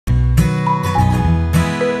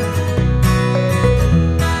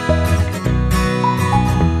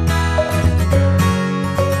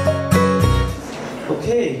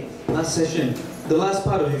last session, the last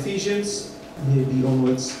part of Ephesians, maybe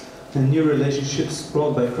onwards, and new relationships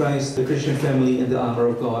brought by Christ, the Christian family, and the armour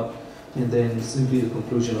of God, and then simply the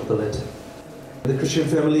conclusion of the letter. The Christian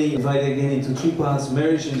family divided again into three parts: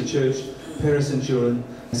 marriage in the church, parents and children,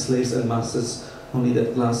 slaves and masters. Only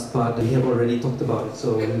that last part we have already talked about it,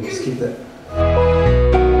 so we'll skip that.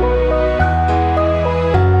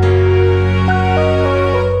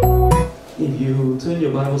 If you turn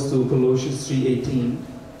your Bibles to Colossians 3:18,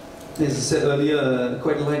 as I said earlier,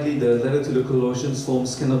 quite likely the letter to the Colossians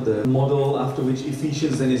forms kind of the model after which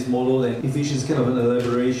Ephesians then is modeled, and Ephesians kind of an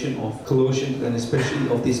elaboration of Colossians, and especially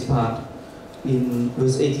of this part. In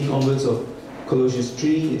verse 18 onwards of Colossians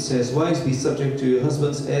 3, it says, "Wives, be subject to your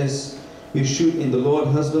husbands as you should in the Lord.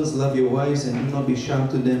 Husbands, love your wives and do not be sharp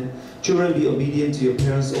to them. Children, be obedient to your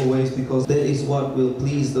parents always, because that is what will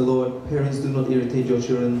please the Lord. Parents, do not irritate your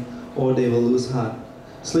children, or they will lose heart.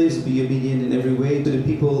 Slaves, be obedient in every way to the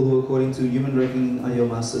people who, according to human reckoning, are your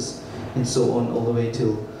masters," and so on, all the way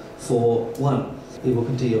till 4:1. It will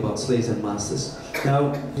continue about slaves and masters.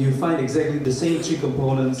 Now, you find exactly the same three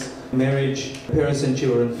components: marriage, parents and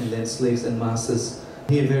children, and then slaves and masters.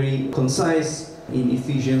 Here, very concise in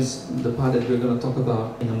Ephesians, the part that we're going to talk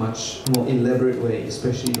about in a much more elaborate way,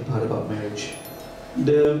 especially the part about marriage.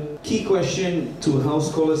 The key question to how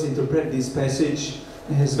scholars interpret this passage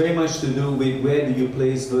has very much to do with where do you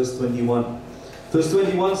place verse 21. Verse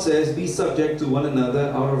 21 says, "Be subject to one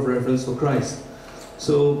another out of reverence for Christ."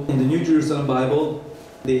 So in the New Jerusalem Bible,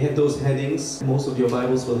 they have those headings. Most of your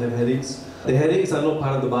Bibles will have headings. The headings are not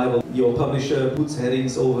part of the Bible. Your publisher puts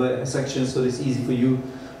headings over sections, so it's easy for you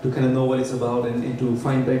to kind of know what it's about and to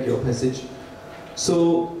find back your passage.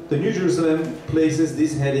 So the New Jerusalem places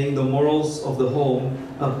this heading, the morals of the home,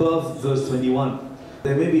 above verse 21.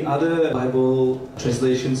 There may be other Bible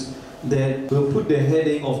translations that will put the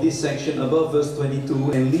heading of this section above verse 22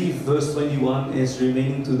 and leave verse 21 as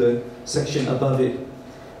remaining to the section above it.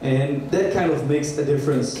 And that kind of makes a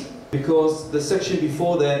difference, because the section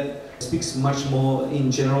before that speaks much more in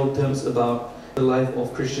general terms about the life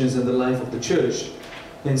of Christians and the life of the church.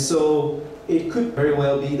 And so it could very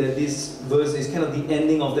well be that this verse is kind of the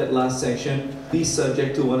ending of that last section: "Be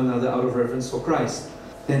subject to one another out of reverence for Christ."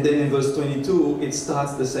 And then in verse 22, it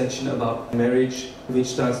starts the section about marriage, which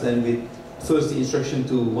starts then with first the instruction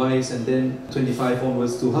to wives, and then 25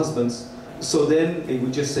 onwards to husbands. So then it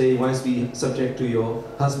would just say, "Wives, be subject to your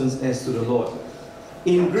husbands as to the Lord."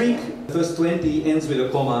 In Greek, verse 20 ends with a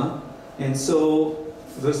comma, and so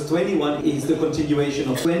verse 21 is the continuation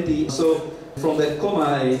of 20. So from that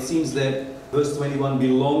comma, it seems that verse 21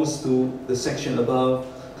 belongs to the section above.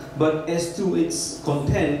 But as to its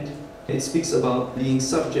content, it speaks about being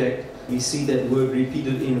subject. We see that word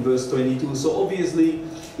repeated in verse 22. So obviously,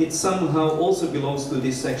 it somehow also belongs to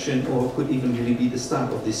this section, or could even really be the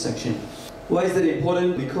start of this section. Why is that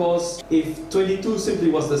important? Because if 22 simply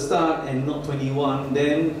was the start and not 21,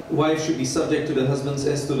 then wives should be subject to the husbands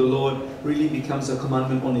as to the Lord really becomes a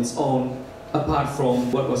commandment on its own, apart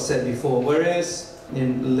from what was said before. Whereas,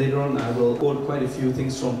 and later on I will quote quite a few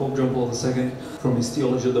things from Pope John Paul II, from his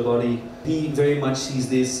Theology of the Body. He very much sees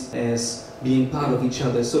this as being part of each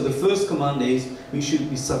other. So the first command is we should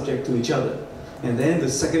be subject to each other. And then the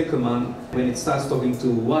second command, when it starts talking to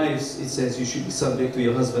wives, it says you should be subject to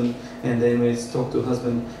your husband. And then when it's talked to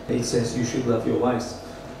husband, it says you should love your wives.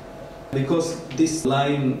 Because this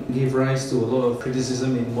line gave rise to a lot of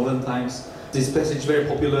criticism in modern times. This passage is very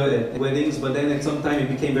popular at weddings, but then at some time it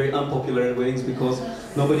became very unpopular at weddings because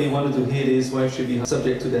nobody wanted to hear this: wives should be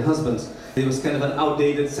subject to their husbands. It was kind of an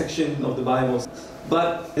outdated section of the Bible.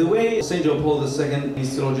 But the way St. John Paul II, his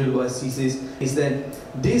Theology of the Body, sees this is that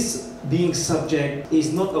this being subject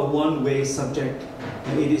is not a one-way subject.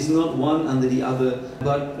 It is not one under the other,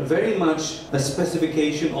 but very much a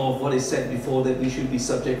specification of what is said before, that we should be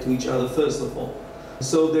subject to each other first of all.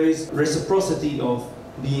 So there is reciprocity of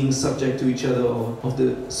being subject to each other, or of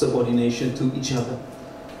the subordination to each other.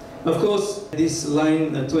 Of course, this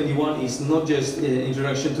line 21 is not just an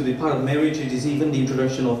introduction to the part of marriage, it is even the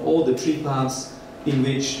introduction of all the three parts in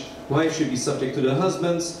which wives should be subject to their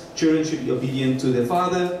husbands, children should be obedient to their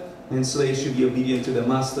father, and slaves should be obedient to their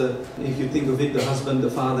master. If you think of it, the husband,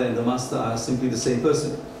 the father, and the master are simply the same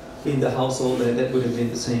person. In the household, that would have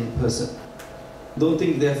been the same person. Don't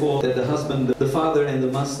think, therefore, that the husband, the father, and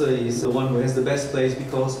the master is the one who has the best place,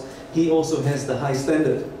 because he also has the high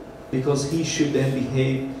standard. Because he should then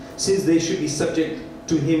behave, since they should be subject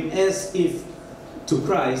to him as if to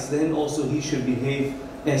Christ, then also he should behave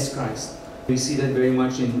as Christ. We see that very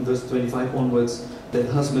much in verse 25 onwards, that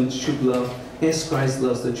husbands should love as Christ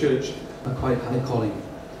loves the church, a quite high calling.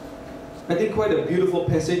 I think quite a beautiful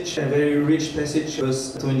passage, a very rich passage,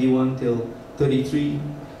 verse 21 till 33.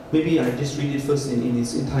 Maybe I just read it first in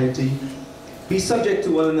its entirety. Be subject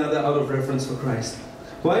to one another out of reverence for Christ.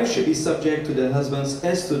 Wives should be subject to their husbands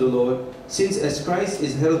as to the Lord, since as Christ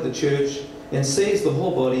is head of the church and saves the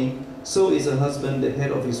whole body, so is a husband the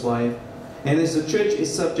head of his wife. And as the church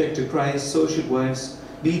is subject to Christ, so should wives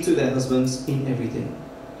be to their husbands in everything.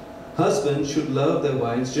 Husbands should love their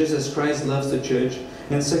wives just as Christ loves the church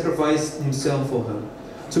and sacrificed himself for her,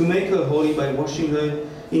 to make her holy by washing her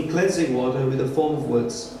in cleansing water with a form of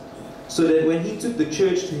words, so that when he took the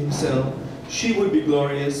church to himself, she would be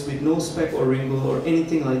glorious, with no speck or wrinkle or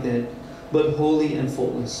anything like that, but holy and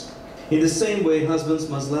faultless. In the same way, husbands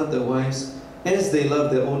must love their wives as they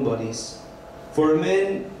love their own bodies. For a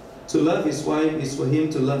man to love his wife is for him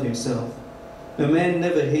to love himself. A man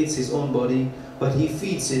never hates his own body, but he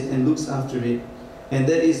feeds it and looks after it. And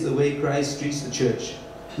that is the way Christ treats the church,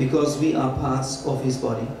 because we are parts of his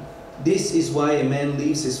body. This is why a man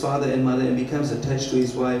leaves his father and mother and becomes attached to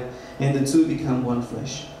his wife, and the two become one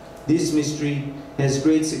flesh. This mystery has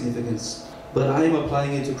great significance, but I am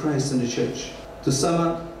applying it to Christ and the church. To sum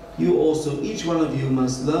up, you also, each one of you,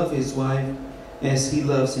 must love his wife as he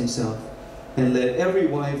loves himself, and let every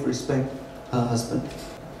wife respect her husband.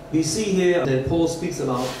 We see here that Paul speaks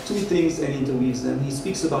about two things and interweaves them. He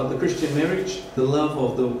speaks about the Christian marriage, the love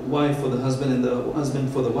of the wife for the husband and the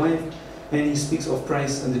husband for the wife, and he speaks of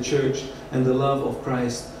Christ and the church, and the love of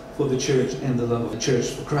Christ for the church and the love of the church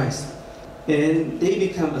for Christ. And they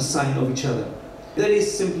become a sign of each other. That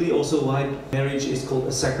is simply also why marriage is called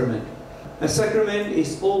a sacrament. A sacrament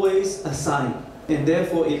is always a sign, and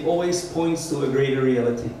therefore it always points to a greater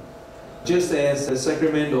reality. Just as the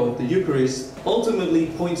sacrament of the Eucharist ultimately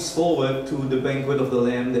points forward to the banquet of the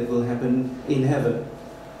Lamb that will happen in heaven.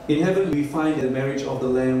 In heaven we find the marriage of the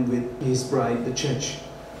Lamb with his bride, the church.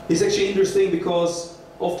 It's actually interesting because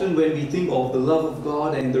often when we think of the love of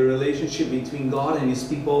God and the relationship between God and his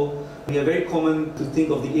people, we are very common to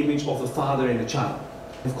think of the image of a father and a child.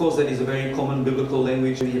 Of course, that is a very common biblical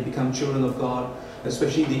language. We have become children of God.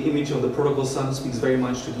 Especially the image of the prodigal son speaks very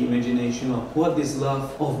much to the imagination of what this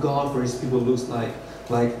love of God for his people looks like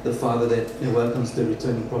the father that welcomes the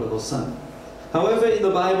returning prodigal son. However, in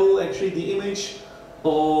the Bible, actually the image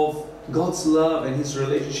of God's love and his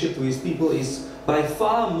relationship to his people is by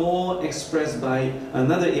far more expressed by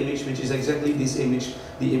another image, which is exactly this image,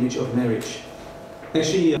 the image of marriage.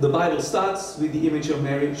 Actually, the Bible starts with the image of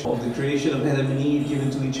marriage, of the creation of Adam and Eve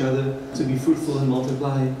given to each other to be fruitful and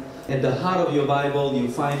multiply. At the heart of your Bible, you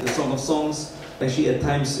find the Song of Songs. Actually, at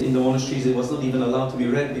times in the monasteries, it was not even allowed to be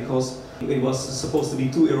read because it was supposed to be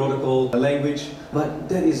too erotical language. But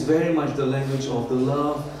that is very much the language of the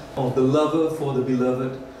love of the lover for the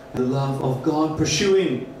beloved, the love of God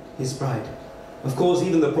pursuing his bride. Of course,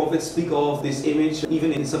 even the prophets speak of this image,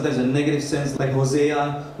 even in sometimes a negative sense, like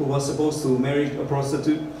Hosea, who was supposed to marry a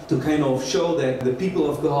prostitute, to kind of show that the people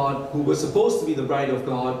of God, who were supposed to be the bride of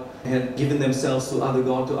God, had given themselves to other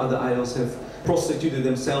gods, to other idols, have prostituted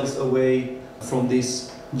themselves away from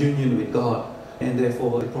this union with God. And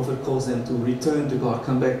therefore, the prophet calls them to return to God,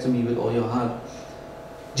 come back to me with all your heart.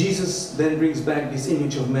 Jesus then brings back this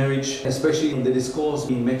image of marriage, especially in the discourse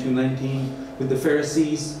in Matthew 19 with the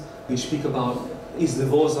Pharisees, which speak about, is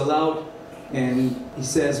divorce allowed? And he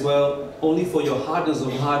says, well, only for your hardness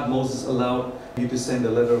of heart Moses allowed you to send a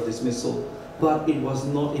letter of dismissal, but it was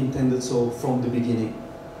not intended so from the beginning.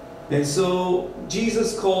 And so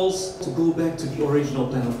Jesus calls to go back to the original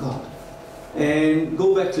plan of God and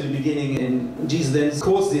go back to the beginning. And Jesus then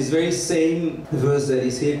quotes this very same verse that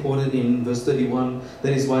is here quoted in verse 31.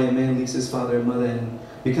 That is why a man leaves his father and mother and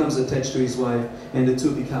becomes attached to his wife, and the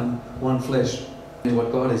two become one flesh. And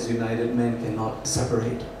what God has united, man cannot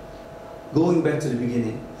separate. Going back to the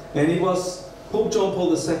beginning. And it was Pope John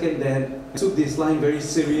Paul II that took this line very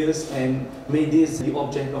serious and made this the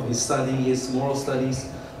object of his study, his moral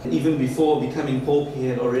studies. Even before becoming Pope, he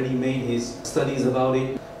had already made his studies about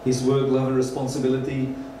it, his work, love and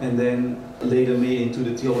responsibility, and then later made into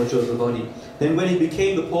the theology of the body. Then when he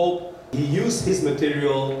became the Pope, he used his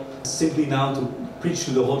material simply now to preach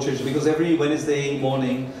to the whole church, because every Wednesday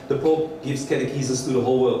morning the Pope gives catechesis to the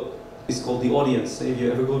whole world. It's called the audience. If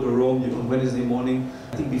you ever go to Rome, on Wednesday morning,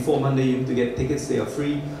 I think before Monday you need to get tickets, they are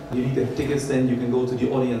free. You need to have tickets, then you can go to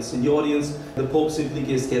the audience. In the audience, the Pope simply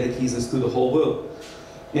gives catechesis to the whole world.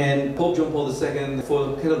 And Pope John Paul II,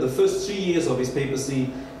 for kind of the first 3 years of his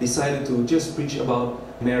papacy, decided to just preach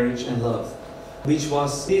about marriage and love, which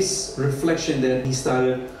was this reflection that he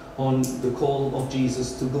started on the call of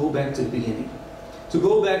Jesus to go back to the beginning. To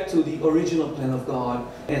go back to the original plan of God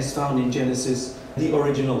as found in Genesis, the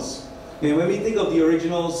originals. And when we think of the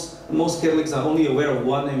originals, most Catholics are only aware of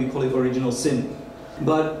one, and we call it original sin.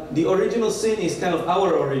 But the original sin is kind of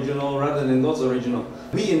our original rather than God's original.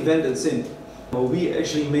 We invented sin. We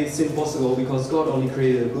actually made sin possible because God only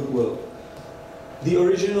created a good world. The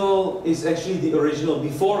original is actually the original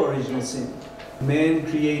before original sin. Man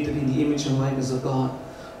created in the image and likeness of God.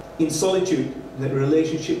 In solitude, that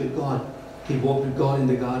relationship with God. He walked with God in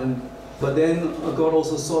the garden. But then God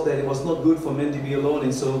also saw that it was not good for man to be alone,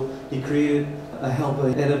 and so He created a helper.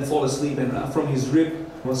 Adam fell asleep, and from his rib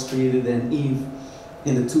was created then Eve,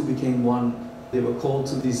 and the two became one. They were called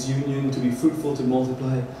to this union, to be fruitful, to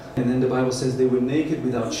multiply, and then the Bible says they were naked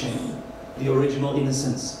without shame. The original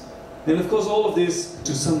innocence. And of course all of this,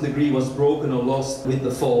 to some degree, was broken or lost with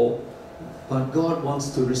the fall. But God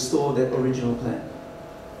wants to restore that original plan.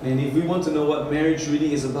 And if we want to know what marriage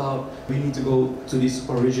really is about, we need to go to this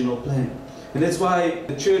original plan. And that's why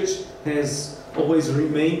the church has always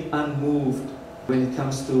remained unmoved when it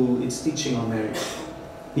comes to its teaching on marriage.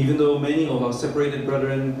 Even though many of our separated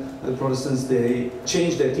brethren, the Protestants, they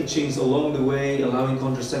changed their teachings along the way, allowing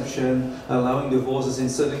contraception, allowing divorces in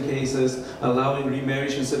certain cases, allowing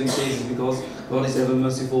remarriage in certain cases, because God is ever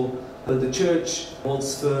merciful. But the church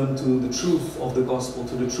holds firm to the truth of the gospel,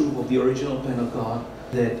 to the truth of the original plan of God,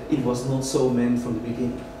 that it was not so meant from the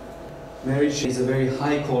beginning. Marriage is a very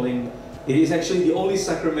high calling. It is actually the only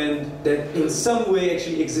sacrament that in some way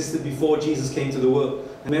actually existed before Jesus came to the world.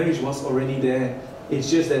 Marriage was already there. It's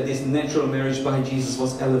just that this natural marriage by Jesus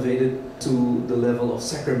was elevated to the level of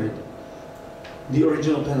sacrament. The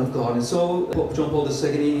original plan of God. And so Pope John Paul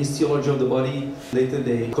II, in his Theology of the Body, later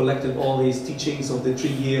they collected all his teachings of the 3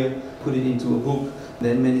 year, put it into a book.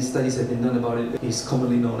 Then many studies have been done about it. It's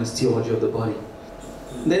commonly known as Theology of the Body.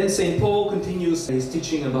 Then St. Paul continues his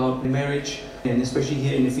teaching about marriage, and especially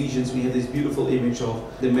here in Ephesians we have this beautiful image of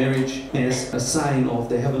the marriage as a sign of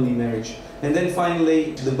the heavenly marriage. And then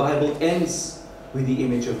finally the Bible ends with the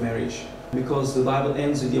image of marriage, because the Bible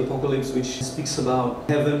ends with the Apocalypse, which speaks about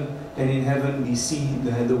heaven, and in heaven we see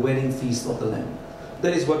the wedding feast of the Lamb.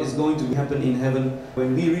 That is what is going to happen in heaven.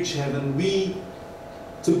 When we reach heaven, we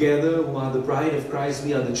together, who are the bride of Christ,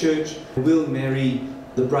 we are the church, will marry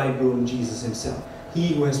the bridegroom, Jesus himself.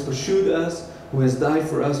 He who has pursued us, who has died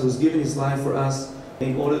for us, who has given his life for us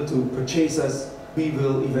in order to purchase us, we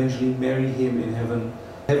will eventually marry him in heaven.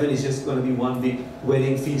 Heaven is just going to be one big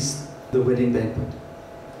wedding feast, the wedding banquet.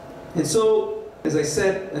 And so, as I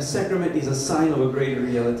said, a sacrament is a sign of a greater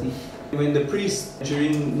reality. When the priest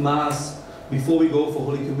during Mass, before we go for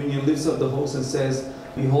Holy Communion, lifts up the host and says,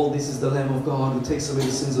 "Behold, this is the Lamb of God who takes away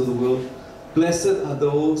the sins of the world. Blessed are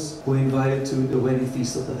those who are invited to the wedding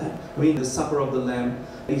feast of the Lamb." I mean, the supper of the Lamb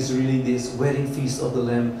is really this wedding feast of the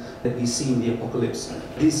Lamb that we see in the Apocalypse.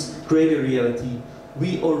 This greater reality.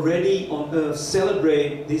 We already on earth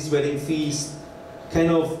celebrate this wedding feast,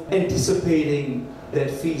 kind of anticipating that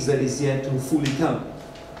feast that is yet to fully come.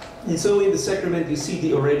 And so in the sacrament you see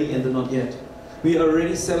the already and the not yet. We are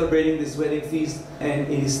already celebrating this wedding feast, and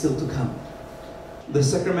it is still to come. The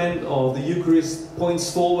sacrament of the Eucharist points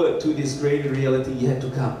forward to this greater reality yet to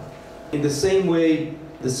come. In the same way,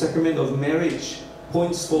 the sacrament of marriage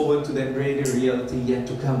points forward to that greater reality yet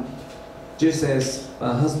to come. Just as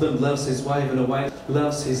a husband loves his wife and a wife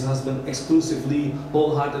loves his husband exclusively,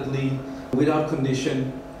 wholeheartedly, without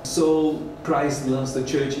condition, so Christ loves the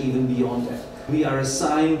church even beyond that. We are a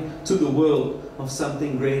sign to the world of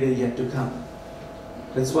something greater yet to come.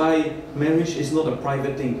 That's why marriage is not a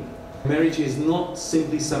private thing. Marriage is not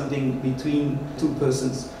simply something between two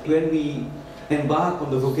persons. When we embark on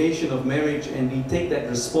the vocation of marriage and we take that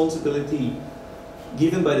responsibility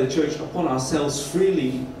given by the church upon ourselves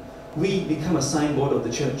freely, we become a signboard of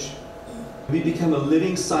the church. We become a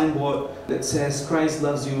living signboard that says Christ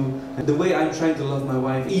loves you, and the way I'm trying to love my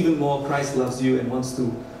wife, even more Christ loves you and wants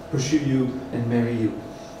to pursue you and marry you.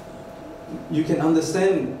 You can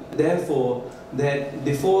understand, therefore, that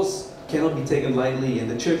divorce cannot be taken lightly, and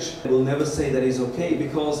the church will never say that is okay,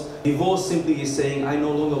 because divorce simply is saying, I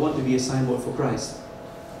no longer want to be a signboard for Christ.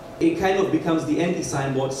 It kind of becomes the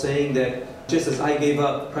anti-signboard, saying that just as I gave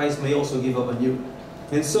up, Christ may also give up on you.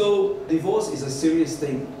 And so divorce is a serious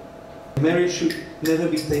thing. Marriage should never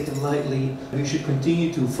be taken lightly. We should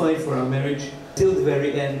continue to fight for our marriage till the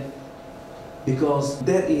very end, because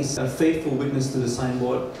that is a faithful witness to the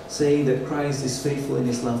signboard, saying that Christ is faithful in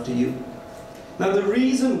his love to you. Now the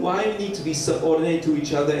reason why we need to be subordinate to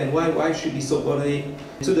each other and why wives should be subordinate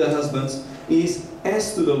to their husbands is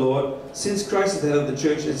as to the Lord. Since Christ is the head of the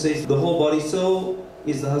church, it says the whole body, so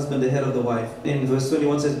is the husband the head of the wife. In verse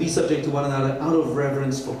 21 says, be subject to one another out of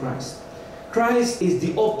reverence for Christ. Christ is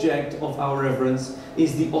the object of our reverence,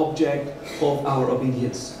 is the object of our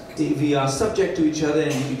obedience. if we are subject to each other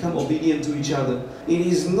and we become obedient to each other, it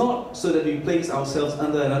is not so that we place ourselves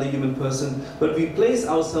under another human person, but we place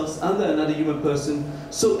ourselves under another human person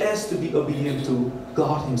so as to be obedient to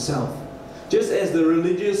God Himself. Just as the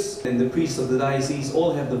religious and the priests of the diocese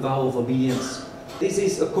all have the vow of obedience. This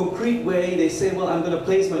is a concrete way. They say, well, I'm going to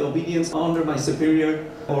place my obedience under my superior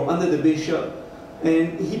or under the bishop,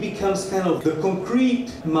 and he becomes kind of the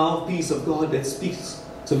concrete mouthpiece of God that speaks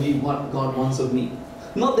to me what God wants of me.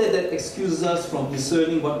 Not that that excuses us from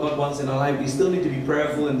discerning what God wants in our life. We still need to be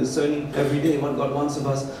prayerful and discerning every day what God wants of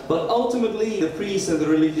us. But ultimately, the priests and the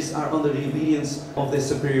religious are under the obedience of their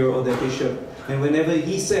superior or their bishop. And whenever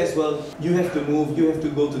he says, well, you have to move, you have to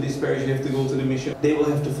go to this parish, you have to go to the mission, they will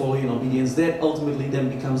have to follow in obedience. That ultimately then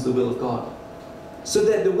becomes the will of God. So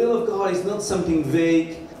that the will of God is not something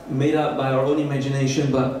vague, made up by our own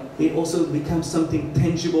imagination, but it also becomes something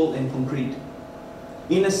tangible and concrete.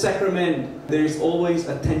 In a sacrament, there is always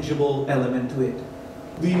a tangible element to it.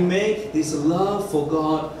 We make this love for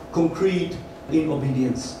God concrete in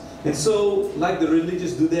obedience. And so, like the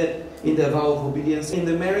religious do that in their vow of obedience, in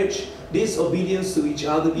the marriage, this obedience to each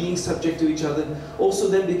other, being subject to each other, also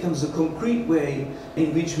then becomes a concrete way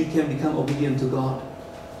in which we can become obedient to God.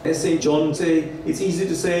 As St. John say, it's easy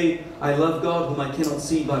to say, I love God whom I cannot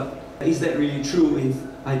see, but is that really true if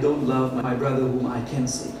I don't love my brother whom I can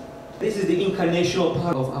see? This is the incarnational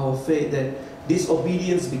part of our faith, that this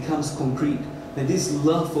obedience becomes concrete. And this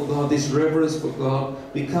love for God, this reverence for God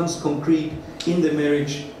becomes concrete in the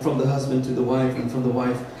marriage from the husband to the wife and from the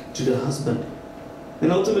wife to the husband.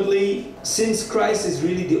 And ultimately, since Christ is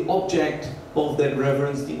really the object of that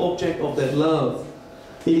reverence, the object of that love,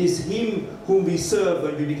 it is Him whom we serve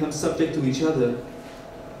when we become subject to each other,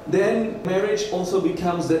 then marriage also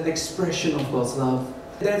becomes that expression of God's love.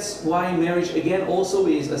 That's why marriage again also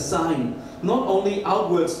is a sign, not only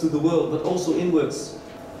outwards to the world, but also inwards.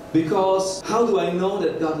 Because how do I know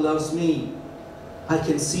that God loves me? I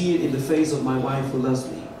can see it in the face of my wife who loves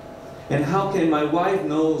me. And how can my wife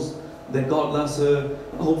knows that God loves her?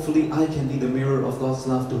 Hopefully I can be the mirror of God's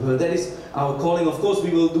love to her. That is our calling. Of course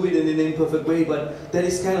we will do it in an imperfect way, but that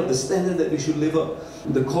is kind of the standard that we should live up.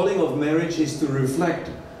 The calling of marriage is to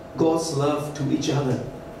reflect God's love to each other,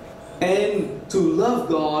 and to love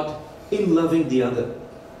God in loving the other.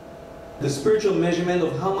 The spiritual measurement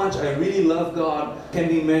of how much I really love God can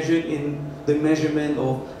be measured in the measurement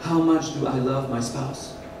of how much do I love my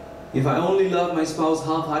spouse. If I only love my spouse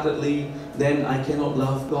half-heartedly, then I cannot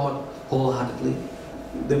love God wholeheartedly.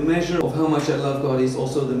 The measure of how much I love God is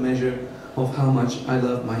also the measure of how much I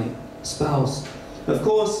love my spouse. Of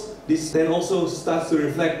course, this then also starts to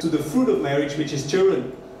reflect to the fruit of marriage, which is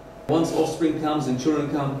children. Once offspring comes and children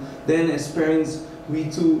come, then as parents, we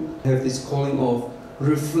too have this calling of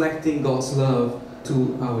reflecting God's love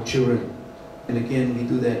to our children. And again, we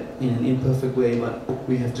do that in an imperfect way, but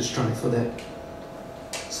we have to strive for that.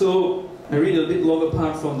 So, I read a bit longer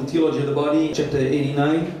part from the Theology of the Body, chapter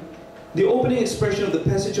 89. The opening expression of the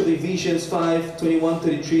passage of Ephesians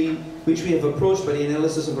 5:21-33, which we have approached by the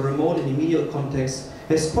analysis of a remote and immediate context,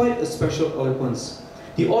 has quite a special eloquence.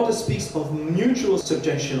 The author speaks of mutual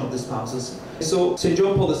subjection of the spouses. So St.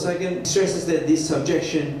 John Paul II stresses that this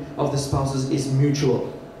subjection of the spouses is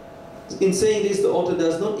mutual. In saying this, the author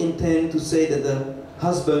does not intend to say that the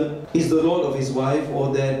husband is the lord of his wife,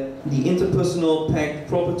 or that the interpersonal pact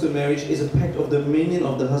proper to marriage is a pact of dominion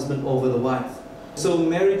of the husband over the wife. So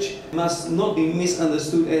marriage must not be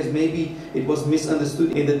misunderstood as maybe it was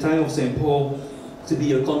misunderstood in the time of St. Paul to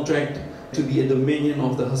be a contract, to be a dominion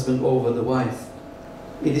of the husband over the wife.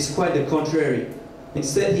 It is quite the contrary.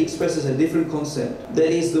 Instead, he expresses a different concept.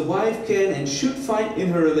 That is, the wife can and should find in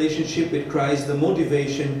her relationship with Christ the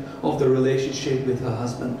motivation of the relationship with her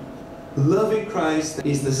husband. Loving Christ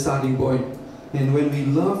is the starting point. And when we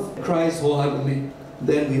love Christ wholeheartedly,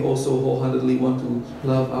 then we also wholeheartedly want to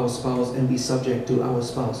love our spouse and be subject to our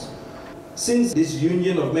spouse. Since this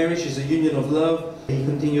union of marriage is a union of love, he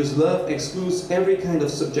continues, love excludes every kind of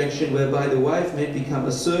subjection whereby the wife may become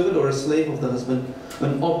a servant or a slave of the husband,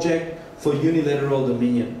 an object for unilateral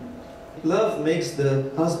dominion. Love makes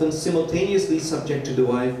the husband simultaneously subject to the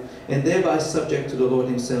wife and thereby subject to the Lord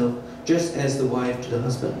Himself, just as the wife to the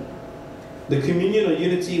husband. The communion or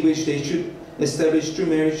unity which they should establish through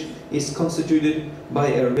marriage is constituted by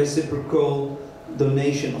a reciprocal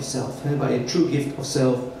donation of self, and by a true gift of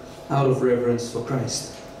self out of reverence for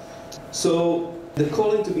Christ. So the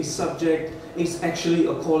calling to be subject is actually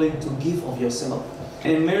a calling to give of yourself.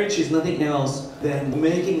 And marriage is nothing else than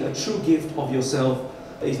making a true gift of yourself.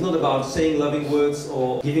 It's not about saying loving words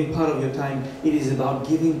or giving part of your time. It is about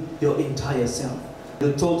giving your entire self.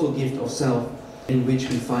 The total gift of self in which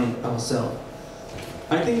we find ourselves.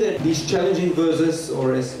 I think that these challenging verses,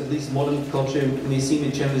 or as at least modern culture may seem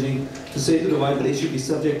it challenging, to say to the wife that they should be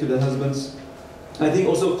subject to their husbands, I think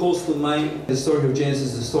also calls to mind the story of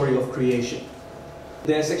Genesis, the story of creation.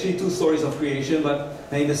 There's actually two stories of creation, but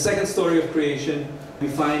in the second story of creation, we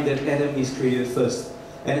find that Adam is created first,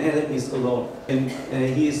 and Adam is alone. And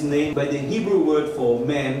he is named by the Hebrew word for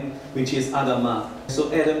man, which is Adamah.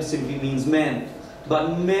 So Adam simply means man.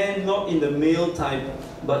 But man not in the male type,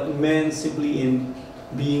 but man simply in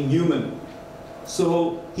being human.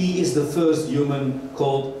 So he is the first human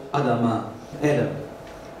called Adamah, Adam.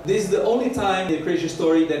 This is the only time in the creation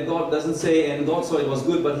story that God doesn't say, and God saw it was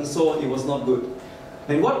good, but he saw it was not good.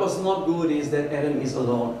 And what was not good is that Adam is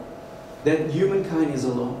alone. That humankind is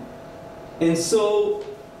alone. And so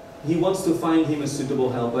he wants to find him a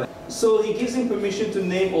suitable helper. So he gives him permission to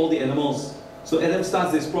name all the animals. So Adam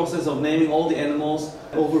starts this process of naming all the animals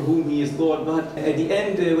over whom he is Lord. But at the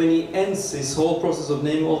end, when he ends his whole process of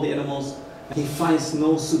naming all the animals, he finds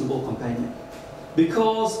no suitable companion.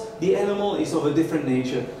 Because the animal is of a different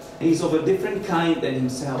nature. He's of a different kind than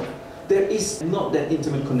himself. There is not that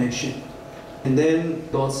intimate connection. And then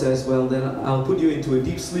God says, well, then I'll put you into a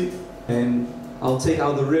deep sleep, and I'll take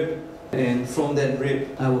out the rib, and from that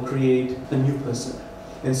rib I will create a new person.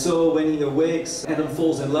 And so when he awakes, Adam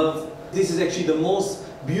falls in love. This is actually the most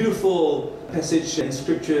beautiful passage in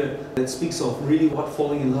Scripture that speaks of really what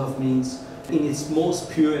falling in love means in its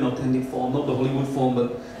most pure and authentic form, not the Hollywood form,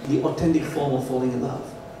 but the authentic form of falling in love.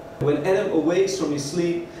 When Adam awakes from his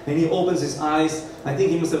sleep and he opens his eyes, I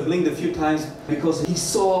think he must have blinked a few times because he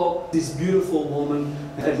saw this beautiful woman.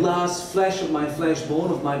 At last, flesh of my flesh,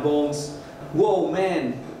 bone of my bones. Whoa,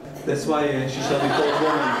 man! That's why she shall be called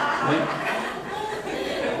woman. Right?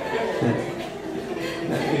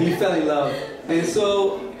 He fell in love. And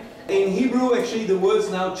so, in Hebrew, actually, the words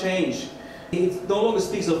now change. It no longer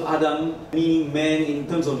speaks of Adam, meaning man in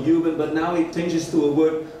terms of human, but now it changes to a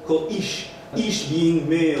word called Ish. Ish being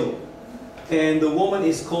male. And the woman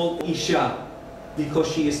is called Isha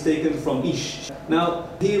because she is taken from Ish. Now,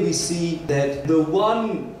 here we see that the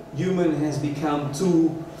one human has become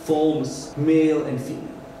two forms, male and female.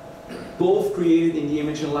 Both created in the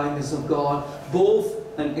image and likeness of God, both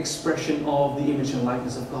an expression of the image and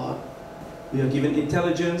likeness of God. We are given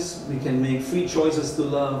intelligence, we can make free choices to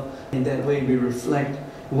love, and that way we reflect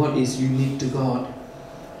what is unique to God.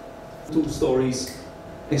 Two stories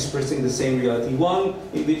expressing the same reality. One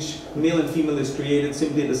in which male and female is created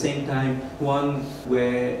simply at the same time, one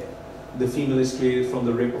where the female is created from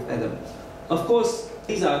the rib of Adam. Of course,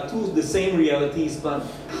 these are two the same realities, but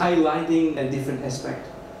highlighting a different aspect.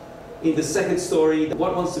 In the second story,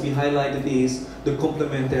 what wants to be highlighted is the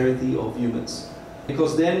complementarity of humans.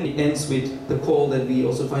 Because then it ends with the call that we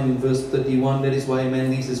also find in verse 31, that is why a man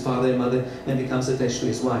leaves his father and mother and becomes attached to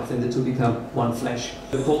his wife, and the two become one flesh.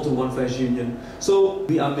 The call to one flesh union. So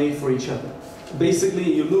we are made for each other.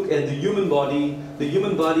 Basically, you look at the human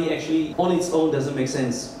body actually on its own doesn't make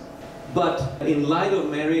sense. But in light of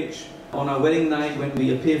marriage, on our wedding night, when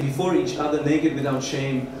we appear before each other naked without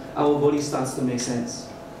shame, our body starts to make sense.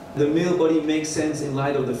 The male body makes sense in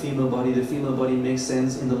light of the female body makes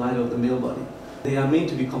sense in the light of the male body. They are made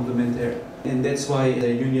to be complementary, and that's why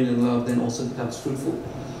their union in love then also becomes fruitful,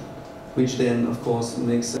 which then, of course,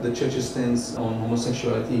 makes the church's stance on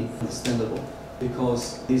homosexuality understandable.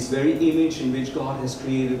 Because this very image in which God has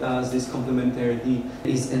created us, this complementarity,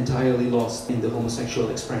 is entirely lost in the homosexual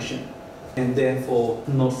expression, and therefore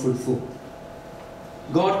not fruitful.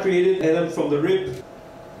 God created Adam from the rib.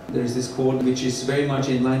 There is this quote which is very much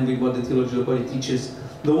in line with what the theological body teaches.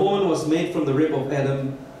 The woman was made from the rib of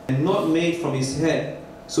Adam, and not made from his head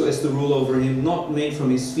so as to rule over him, not made from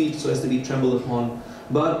his feet so as to be trampled upon,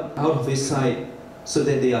 but out of his side, so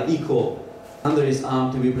that they are equal, under his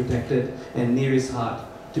arm to be protected, and near his heart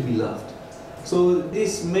to be loved. So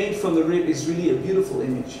this made from the rib is really a beautiful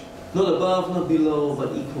image. Not above, not below,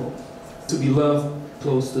 but equal. To be loved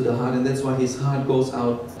close to the heart, and that's why his heart goes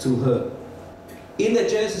out to her. In the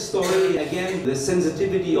Genesis story, again, the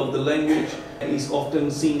sensitivity of the language is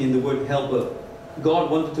often seen in the word helper.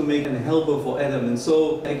 God wanted to make a helper for Adam, and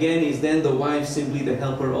so again is then the wife simply the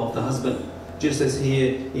helper of the husband. Just as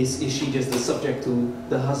here is she just the subject to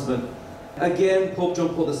the husband. Again, Pope John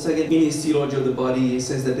Paul II, in his Theology of the Body, he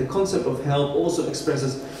says that the concept of help also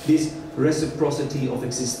expresses this reciprocity of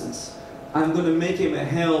existence. I'm going to make him a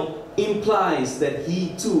help implies that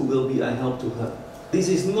he too will be a help to her. This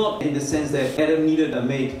is not in the sense that Adam needed a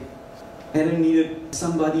mate. Adam needed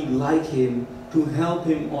somebody like him to help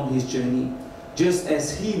him on his journey, just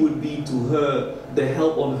as he would be to her the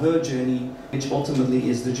help on her journey, which ultimately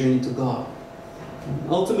is the journey to God.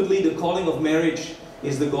 Ultimately, the calling of marriage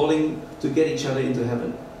is the calling to get each other into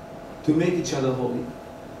heaven, to make each other holy,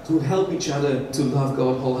 to help each other to love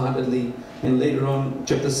God wholeheartedly. And later on,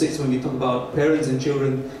 chapter 6, when we talk about parents and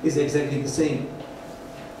children, is exactly the same.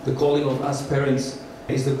 The calling of us parents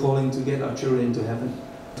is the calling to get our children into heaven,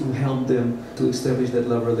 to help them to establish that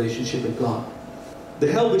love relationship with God.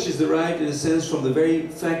 The help which is derived in a sense from the very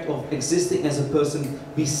fact of existing as a person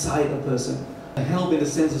beside a person. A help in the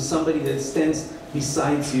sense of somebody that stands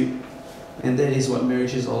beside you. And that is what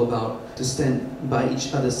marriage is all about, to stand by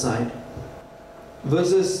each other's side.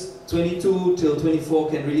 Verses 22 till 24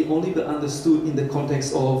 can really only be understood in the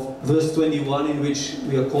context of verse 21, in which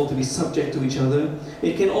we are called to be subject to each other.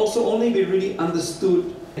 It can also only be really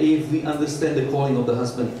understood if we understand the calling of the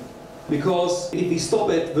husband. Because if we stop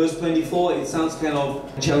at verse 24, it sounds kind of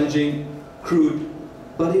challenging, crude.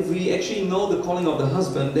 But if we actually know the calling of the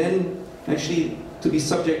husband, then actually to be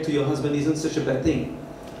subject to your husband isn't such a bad thing.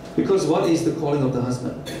 Because what is the calling of the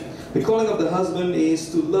husband? The calling of the husband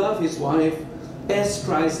is to love his wife as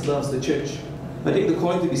Christ loves the church. I think the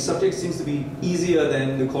calling to be subject seems to be easier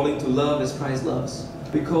than the calling to love as Christ loves.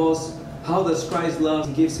 Because how does Christ love?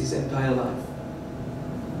 He gives his entire life.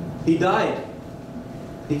 He died.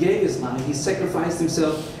 He gave his life. He sacrificed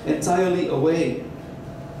himself entirely away.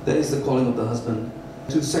 That is the calling of the husband.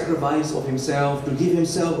 To sacrifice of himself, to give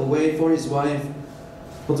himself away for his wife,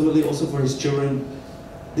 ultimately also for his children.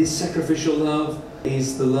 This sacrificial love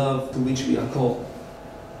is the love to which we are called.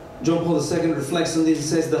 John Paul II reflects on this. He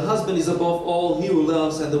says, the husband is above all he who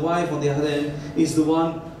loves, and the wife, on the other hand, is the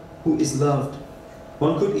one who is loved.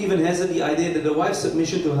 One could even hazard the idea that the wife's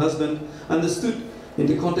submission to her husband, understood in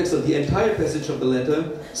the context of the entire passage of the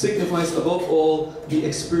letter, signifies above all the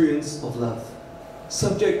experience of love.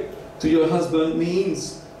 Subject to your husband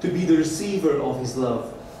means to be the receiver of his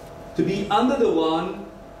love, to be under the one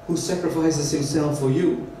who sacrifices himself for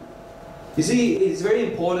you. You see, it's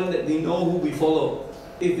very important that we know who we follow.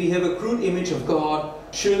 If we have a crude image of God,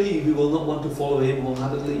 surely we will not want to follow him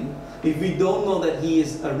wholeheartedly. If we don't know that he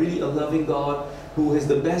is really a loving God who has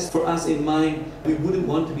the best for us in mind, we wouldn't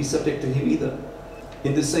want to be subject to him either.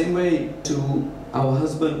 In the same way to our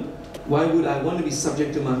husband, why would I want to be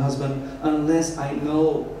subject to my husband unless I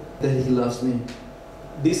know that he loves me?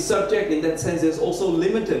 This subject, in that sense, is also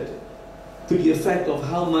limited to the effect of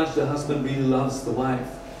how much the husband really loves the wife.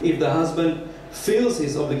 If the husband feels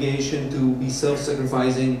his obligation to be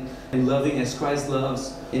self-sacrificing and loving as Christ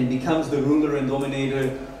loves, and becomes the ruler and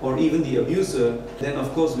dominator, or even the abuser, then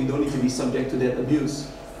of course we don't need to be subject to that abuse.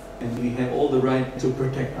 And we have all the right to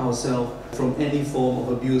protect ourselves from any form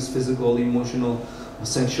of abuse, physical, emotional, or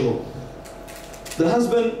sexual. The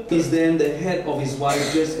husband is then the head of his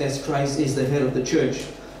wife, just as Christ is the head of the church.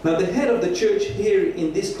 Now the head of the church here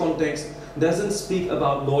in this context doesn't speak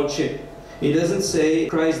about lordship. It doesn't say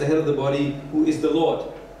Christ, the head of the body, who is the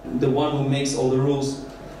Lord, the one who makes all the rules.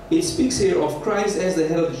 It speaks here of Christ as the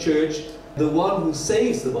head of the church, the one who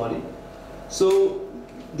saves the body. So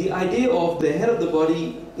the idea of the head of the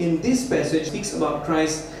body in this passage speaks about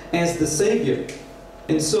Christ as the Savior.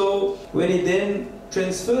 And so when it then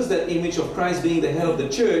transfers that image of Christ being the head of the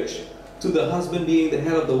church to the husband being the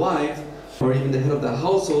head of the wife, or even the head of the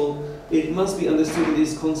household, it must be understood in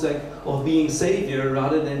this concept of being Savior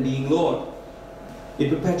rather than being Lord. It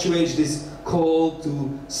perpetuates this call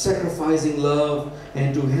to sacrificing love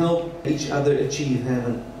and to help each other achieve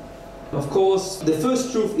heaven. Of course, the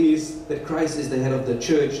first truth is that Christ is the head of the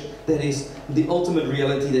church. That is the ultimate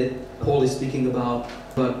reality that Paul is speaking about.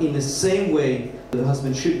 But in the same way, the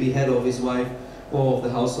husband should be head of his wife or of the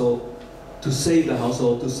household, to save the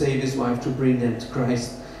household, to save his wife, to bring them to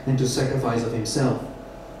Christ, and to sacrifice of himself.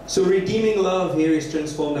 So redeeming love here is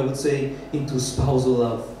transformed, I would say, into spousal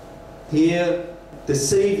love. Here, the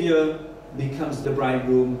Savior becomes the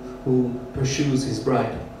bridegroom who pursues his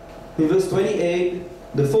bride. In verse 28,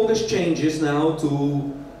 the focus changes now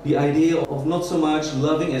to the idea of not so much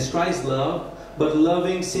loving as Christ loved, but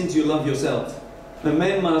loving since you love yourself. A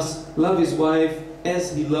man must love his wife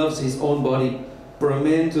as he loves his own body. For a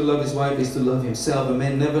man to love his wife is to love himself. A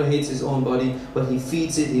man never hates his own body, but he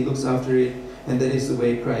feeds it, he looks after it, and that is the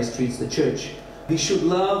way Christ treats the church. We should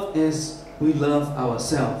love as we love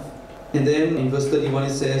ourselves. And then in verse 31 it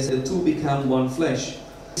says, the two become one flesh.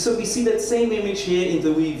 So we see that same image here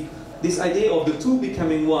interweaved. This idea of the two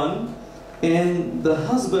becoming one, and the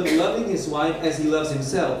husband loving his wife as he loves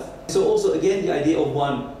himself. So also again the idea of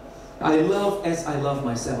one. I love as I love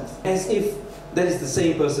myself. As if that is the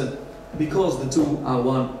same person, because the two are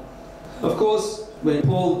one. Of course, when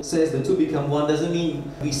Paul says the two become one, doesn't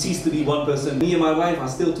mean we cease to be one person. Me and my wife are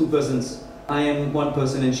still two persons. I am one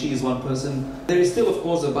person and she is one person. There is still, of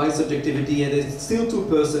course, a bisubjectivity, and there's still two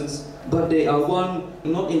persons, but they are one,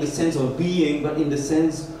 not in the sense of being, but in the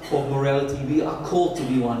sense of morality. We are called to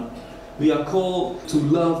be one. We are called to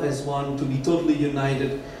love as one, to be totally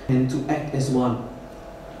united, and to act as one.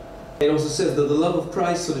 It also says that the love of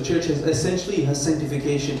Christ, so the church has essentially her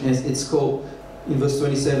sanctification as its goal. In verse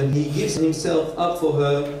 27, He gives Himself up for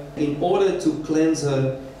her in order to cleanse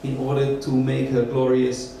her, in order to make her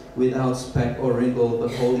glorious, without speck or wrinkle,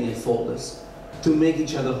 but holy and faultless. To make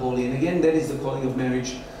each other holy. And again, that is the calling of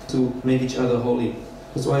marriage, to make each other holy.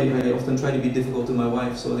 That's why I often try to be difficult to my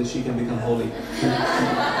wife so that she can become holy.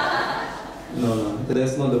 No,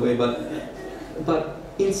 that's not the way, but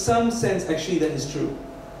in some sense, actually, that is true.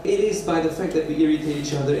 It is by the fact that we irritate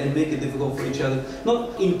each other and make it difficult for each other.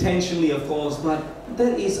 Not intentionally, of course, but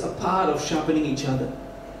that is a part of sharpening each other.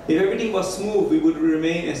 If everything was smooth, we would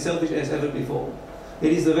remain as selfish as ever before.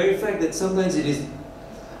 It is the very fact that sometimes it is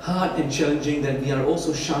hard and challenging that we are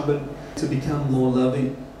also sharpened to become more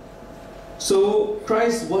loving. So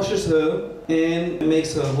Christ washes her and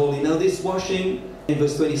makes her holy. Now this washing, in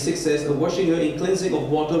verse 26 says, washing her in cleansing of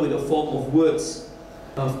water with a form of words.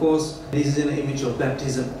 Of course, this is an image of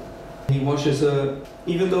baptism. He washes her,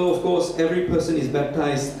 even though, of course, every person is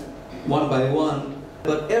baptized one by one,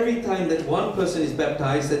 but every time that one person is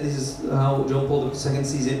baptized, that this is how John Paul II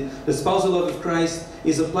sees it, the spousal love of Christ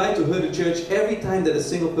is applied to her, the church, every time that a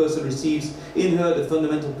single person receives in her the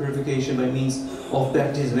fundamental purification by means of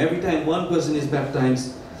baptism. Every time one person is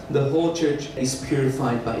baptized, the whole church is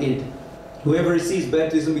purified by it. Whoever receives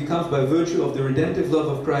baptism becomes, by virtue of the redemptive love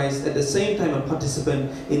of Christ, at the same time a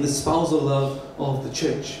participant in the spousal love of the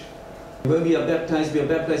church. When we are baptized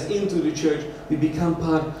into the church. We become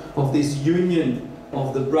part of this union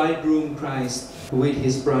of the bridegroom Christ with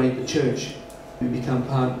His bride, the church. We become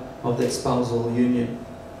part of that spousal union.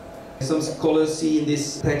 Some scholars see in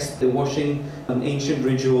this text the washing, an ancient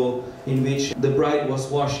ritual in which the bride was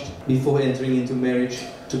washed before entering into marriage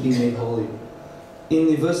to be made holy.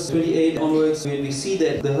 In verse 28 onwards, when we see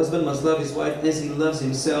that the husband must love his wife as he loves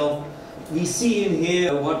himself, we see in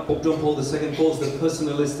here what Pope John Paul II calls the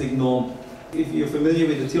personalistic norm. If you're familiar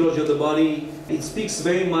with the theology of the body, it speaks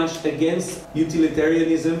very much against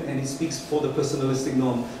utilitarianism, and it speaks for the personalistic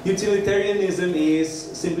norm. Utilitarianism is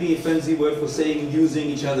simply a fancy word for saying using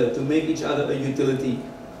each other, to make each other a utility.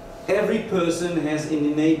 Every person has an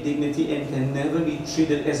innate dignity and can never be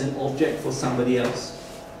treated as an object for somebody else.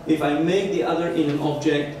 If I make the other in an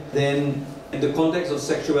object, then in the context of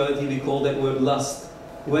sexuality we call that word lust.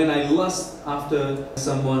 When I lust after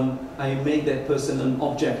someone, I make that person an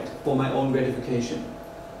object for my own gratification.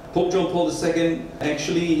 Pope John Paul II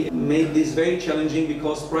actually made this very challenging,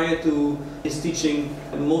 because prior to his teaching,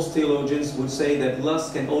 most theologians would say that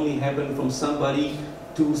lust can only happen from somebody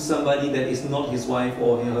to somebody that is not his wife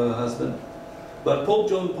or her husband. But Pope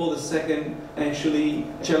John Paul II actually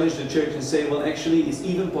challenged the church and said, well, actually it's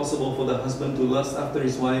even possible for the husband to lust after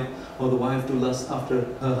his wife, or the wife to lust after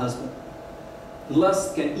her husband.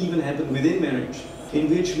 Lust can even happen within marriage, in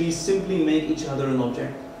which we simply make each other an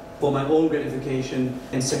object for my own gratification,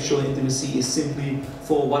 and sexual intimacy is simply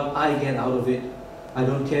for what I get out of it. I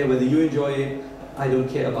don't care whether you enjoy it, I don't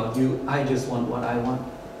care about you, I just want what I want.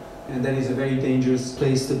 And that is a very dangerous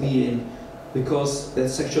place to be in, because that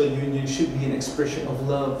sexual union should be an expression of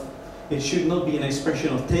love. It should not be an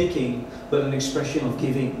expression of taking, but an expression of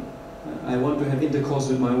giving. I want to have intercourse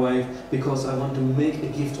with my wife because I want to make a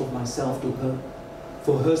gift of myself to her,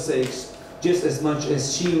 for her sake, just as much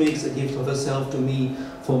as she makes a gift of herself to me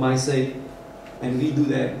for my sake. And we do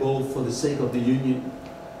that both for the sake of the union.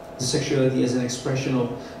 The sexuality as an expression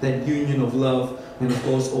of that union of love, and of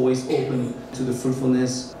course always open to the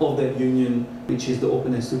fruitfulness of that union, which is the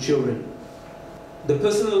openness to children. The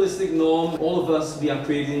personalistic norm, all of us, we are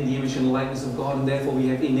created in the image and likeness of God, and therefore we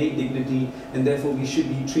have innate dignity, and therefore we should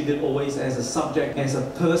be treated always as a subject, as a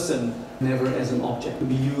person, never as an object to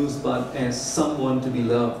be used, but as someone to be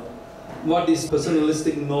loved. What this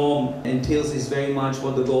personalistic norm entails is very much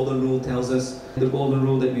what the Golden Rule tells us, the Golden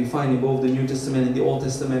Rule that we find in both the New Testament and the Old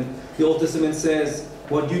Testament. The Old Testament says,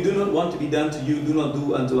 what you do not want to be done to you, do not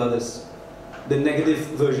do unto others. The negative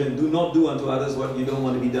version, do not do unto others what you don't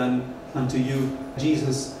want to be done unto you.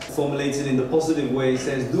 Jesus formulates it in the positive way. He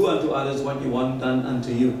says, do unto others what you want done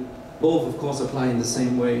unto you. Both, of course, apply in the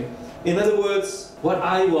same way. In other words, what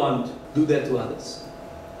I want, do that to others.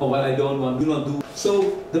 Or what I don't want, do not do.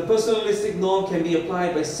 So the personalistic norm can be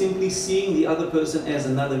applied by simply seeing the other person as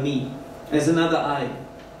another me, as another I.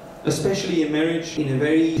 Especially in marriage, in a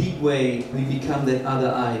very deep way, we become that other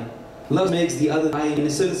I. Love makes the other eye, in a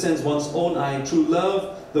certain sense, one's own eye. Through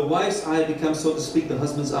love, the wife's eye becomes, so to speak, the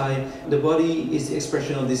husband's eye. The body is the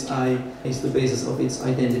expression of this eye, is the basis of its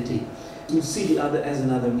identity. To see the other as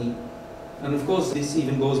another me. And of course, this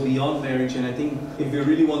even goes beyond marriage, and I think if you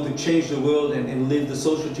really want to change the world and live the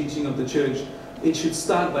social teaching of the church, it should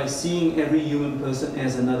start by seeing every human person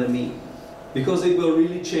as another me. Because it will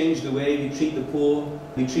really change the way we treat the poor,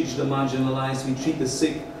 we treat the marginalized, we treat the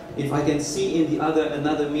sick. If I can see in the other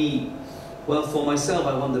another me, well, for myself,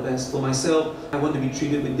 I want the best. For myself, I want to be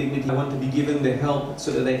treated with dignity. I want to be given the help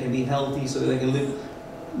so that I can be healthy, so that I can live.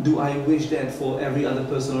 Do I wish that for every other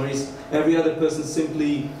person, or is every other person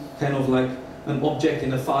simply kind of like an object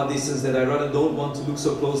in a far distance that I rather don't want to look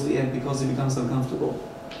so closely at because it becomes uncomfortable?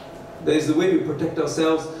 There is the way we protect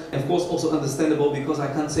ourselves, and of course also understandable because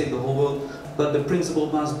I can't save the whole world, but the principle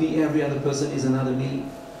must be every other person is another me.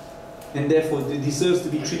 And therefore it deserves to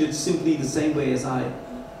be treated simply the same way as I.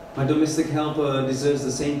 My domestic helper deserves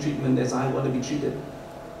the same treatment as I want to be treated.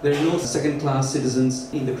 There are no second-class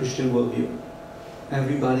citizens in the Christian worldview.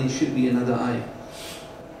 Everybody should be another I.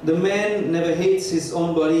 The man never hates his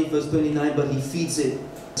own body, verse 29, but he feeds it.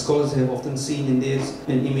 Scholars have often seen in this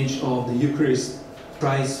an image of the Eucharist.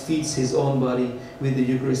 Christ feeds his own body with the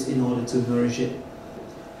Eucharist in order to nourish it.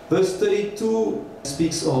 Verse 32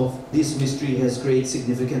 speaks of this mystery has great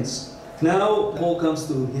significance. Now Paul comes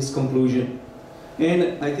to his conclusion.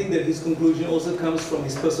 And I think that his conclusion also comes from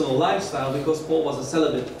his personal lifestyle, because Paul was a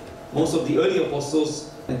celibate. Most of the early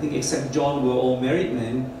apostles, I think except John, were all married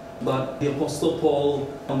men. But the Apostle Paul,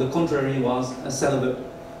 on the contrary, was a celibate,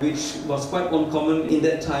 which was quite uncommon in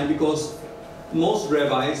that time because most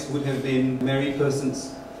rabbis would have been married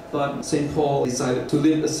persons. But St. Paul decided to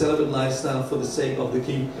live a celibate lifestyle for the sake of the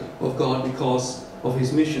kingdom of God because of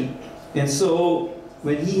his mission. And so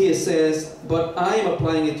when he here says, but I am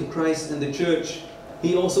applying it to Christ and the church,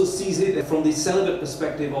 he also sees it from the celibate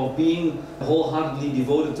perspective of being wholeheartedly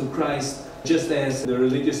devoted to Christ, just as the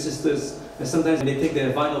religious sisters, sometimes when they take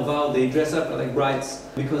their final vow, they dress up like brides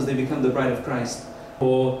because they become the bride of Christ.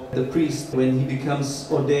 Or the priest, when he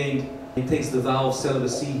becomes ordained, he takes the vow of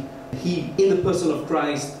celibacy. He, in the person of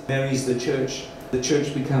Christ, marries the church. The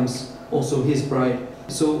church becomes also his bride.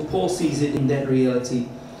 So Paul sees it in that reality.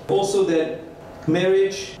 Also that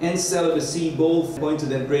marriage and celibacy both point to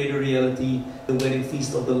that greater reality, the wedding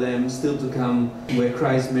feast of the Lamb still to come, where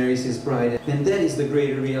Christ marries his bride. And that is the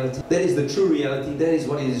greater reality. That is the true reality. That is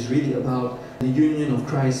what it is really about, the union of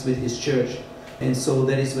Christ with his church. And so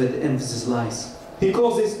that is where the emphasis lies. He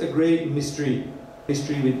calls this a great mystery,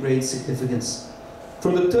 mystery with great significance.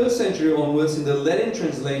 From the 3rd century onwards, in the Latin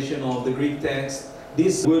translation of the Greek text,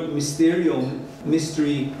 this word mysterium,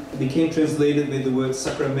 mystery, became translated with the word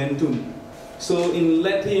sacramentum. So in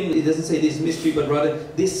Latin, it doesn't say this mystery, but rather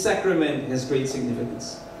this sacrament has great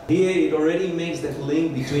significance. Here it already makes that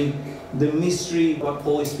link between the mystery, what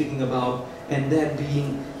Paul is speaking about, and that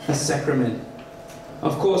being a sacrament.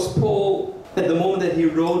 Of course, Paul, at the moment that he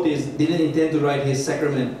wrote this, didn't intend to write his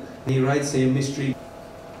sacrament. He writes a mystery.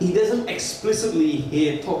 He doesn't explicitly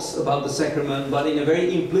here talks about the sacrament, but in a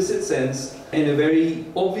very implicit sense, in a very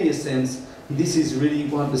obvious sense, this is really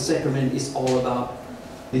what the sacrament is all about.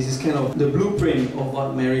 This is kind of the blueprint of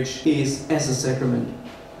what marriage is as a sacrament.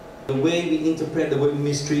 The way we interpret the word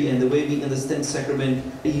mystery and the way we understand sacrament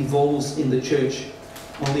evolves in the church.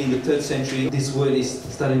 Only in the 3rd century, this word is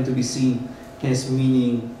starting to be seen as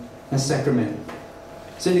meaning a sacrament.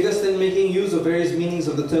 St. Augustine, making use of various meanings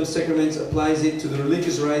of the term sacraments, applies it to the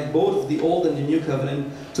religious rite, both of the Old and the New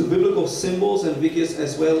Covenant, to biblical symbols and figures,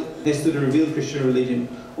 as well as to the revealed Christian religion.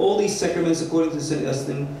 All these sacraments, according to St.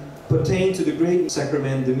 Augustine, pertain to the great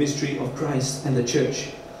sacrament, the mystery of Christ and the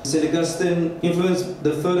church. St. Augustine influenced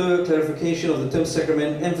the further clarification of the term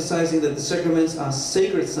sacrament, emphasizing that the sacraments are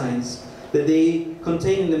sacred signs, that they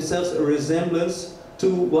contain in themselves a resemblance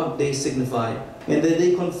to what they signify, and that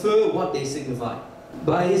they confer what they signify.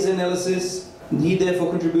 By his analysis, he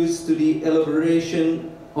therefore contributes to the elaboration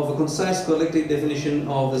of a concise collective definition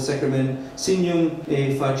of the sacrament, signum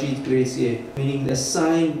e facit gratiae, meaning a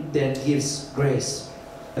sign that gives grace.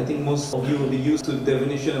 I think most of you will be used to the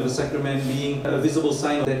definition of a sacrament being a visible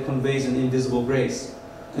sign that conveys an invisible grace,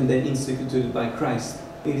 and then instituted by Christ.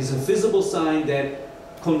 It is a visible sign that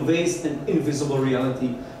conveys an invisible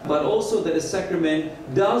reality, but also that a sacrament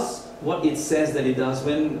does what it says that it does.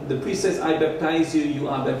 When the priest says, I baptize you, you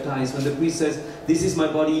are baptized. When the priest says, this is my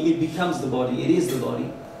body, it becomes the body, it is the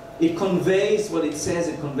body. It conveys what it says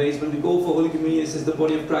it conveys. When we go for Holy Communion, it says the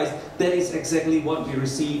body of Christ. That is exactly what we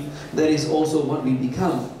receive. That is also what we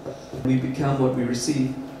become. We become what we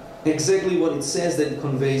receive. Exactly what it says that it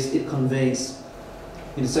conveys, it conveys.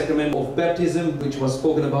 In the sacrament of baptism, which was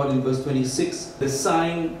spoken about in verse 26, the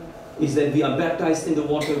sign is that we are baptized in the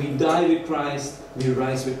water, we die with Christ, we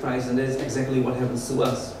rise with Christ, and that is exactly what happens to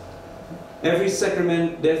us. Every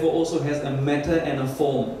sacrament therefore also has a matter and a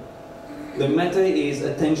form. The matter is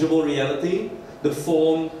a tangible reality, the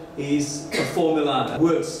form is a formula,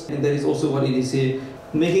 words, and that is also what it is here.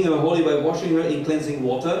 Making her holy by washing her in cleansing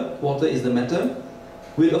water, water is the matter,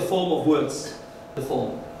 with a form of words, the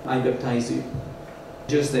form, I baptize you.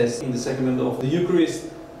 Just as in the sacrament of the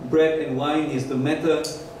Eucharist, bread and wine is the matter,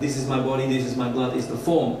 this is my body, this is my blood, is the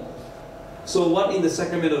form. So what in the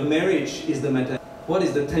sacrament of marriage is the matter? What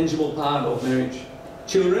is the tangible part of marriage?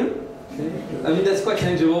 Children? Okay. I mean, that's quite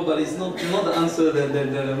tangible, but it's not the answer that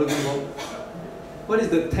I'm looking for. What is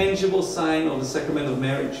the tangible sign of the sacrament of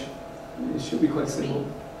marriage? It should be quite simple.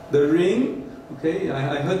 The ring, okay,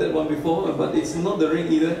 I heard that one before, but it's not the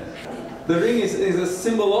ring either. The ring is a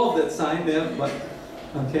symbol of that sign there, but,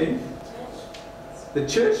 okay. The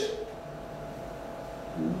church?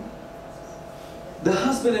 The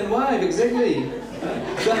husband and wife, exactly.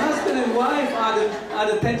 The husband and wife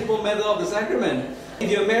are the tangible matter of the sacrament.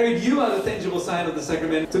 If you're married, you are the tangible sign of the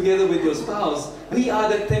sacrament together with your spouse. We are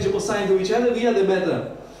the tangible sign to each other, we are the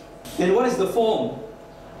matter. And what is the form?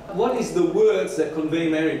 What is the words that convey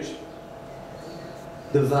marriage?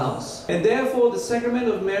 The vows. And therefore the sacrament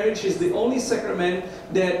of marriage is the only sacrament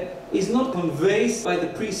that is not conveyed by the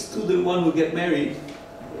priest to the one who gets married.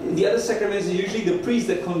 The other sacraments are usually the priest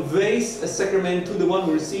that conveys a sacrament to the one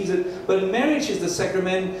who receives it. But marriage is the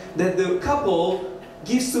sacrament that the couple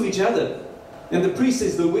gives to each other. And the priest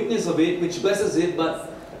is the witness of it, which blesses it, but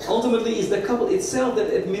ultimately it's the couple itself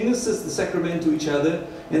that administers the sacrament to each other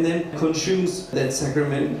and then consumes that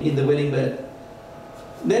sacrament in the wedding bed.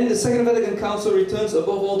 Then the Second Vatican Council returns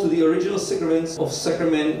above all to the original sacraments of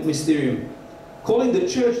Sacrament Mysterium, calling the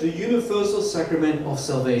Church the universal sacrament of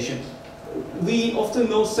salvation. We often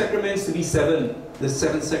know sacraments to be seven, the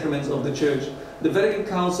seven sacraments of the Church. The Vatican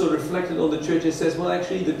Council reflected on the Church and says, well,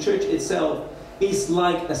 actually the Church itself is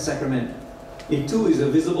like a sacrament. It too is a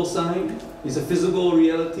visible sign, it's a physical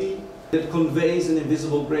reality that conveys an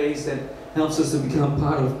invisible grace that helps us to become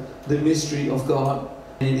part of the mystery of God.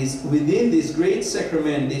 And it is within this great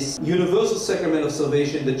sacrament, this universal sacrament of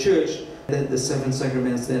salvation, the Church, that the seven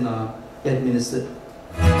sacraments then are administered.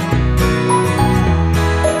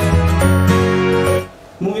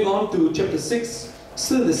 Moving on to chapter 6,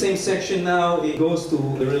 still the same section now, it goes to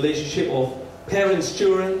the relationship of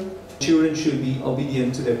parents-children. Children should be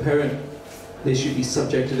obedient to their parent. They should be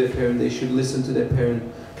subject to their parent. They should listen to their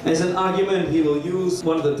parent. As an argument, he will use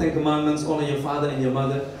one of the 10 commandments, honor your father and your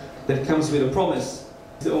mother, that comes with a promise.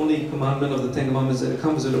 It's the only commandment of the 10 commandments that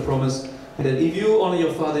comes with a promise. And that if you honor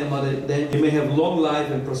your father and mother, then you may have long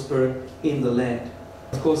life and prosper in the land.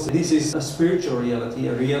 Of course, this is a spiritual reality,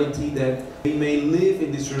 a reality that we may live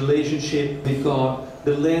in this relationship with God,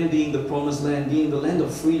 the land being the promised land, being the land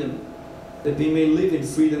of freedom. That we may live in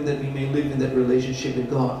freedom, that we may live in that relationship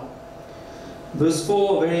with God. Verse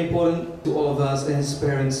 4, very important to all of us as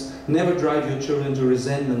parents. Never drive your children to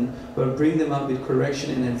resentment, but bring them up with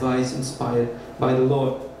correction and advice inspired by the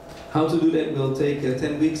Lord. How to do that will take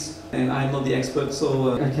 10 weeks, and I'm not the expert,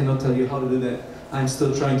 so I cannot tell you how to do that. I'm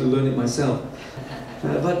still trying to learn it myself.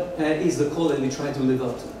 But it's the call that we try to live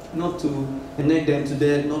up to. Not to nag them to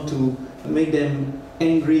death, not to make them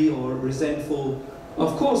angry or resentful.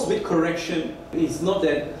 Of course, with correction, it's not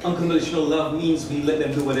that unconditional love means we let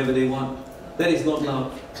them do whatever they want. That is not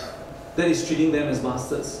love. That is treating them as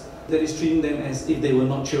bastards. That is treating them as if they were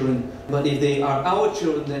not children. But if they are our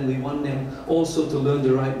children, then we want them also to learn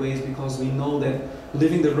the right ways, because we know that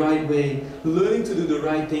living the right way, learning to do the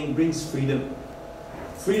right thing brings freedom.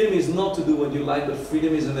 Freedom is not to do what you like, but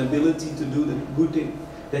freedom is an ability to do the good thing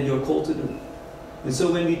that you're called to do. And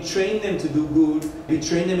so when we train them to do good, we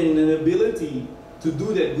train them in an ability to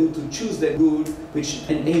do that good, to choose that good, which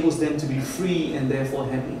enables them to be free and therefore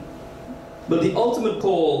happy. But the ultimate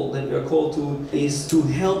call that we are called to is to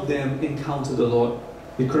help them encounter the Lord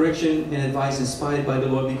with correction and advice inspired by the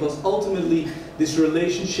Lord, because ultimately this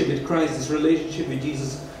relationship with Christ, this relationship with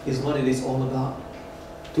Jesus is what it is all about.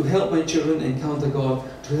 To help my children encounter God,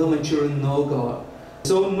 to help my children know God.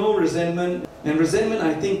 So no resentment. And resentment,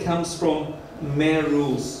 I think, comes from mere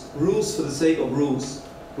rules. Rules for the sake of rules,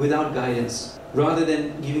 without guidance, rather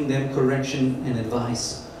than giving them correction and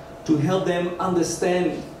advice. To help them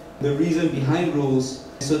understand the reason behind rules,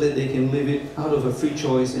 so that they can live it out of a free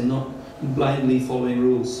choice and not blindly following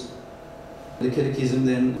rules. The Catechism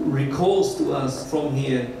then recalls to us from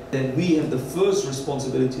here that we have the first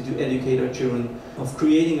responsibility to educate our children, of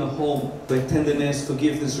creating a home where tenderness,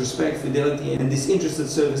 forgiveness, respect, fidelity and disinterested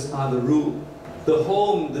service are the rule. The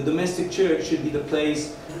home, the domestic church should be the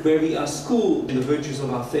place where we are schooled in the virtues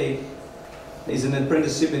of our faith. It's an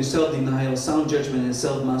apprenticeship in self-denial, sound judgment and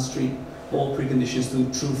self-mastery, all preconditions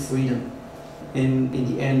to true freedom. And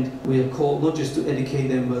in the end, we are called not just to educate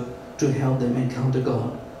them, but to help them encounter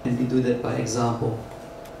God. And we do that by example.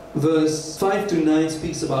 Verse 5 to 9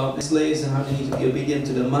 speaks about slaves and how they need to be obedient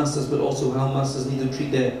to their masters, but also how masters need to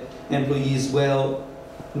treat their employees well,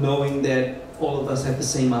 knowing that all of us have the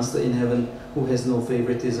same master in heaven who has no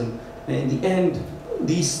favoritism. And in the end,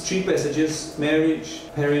 these three passages, marriage,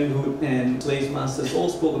 parenthood, and slaves masters, all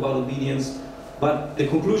spoke about obedience. But the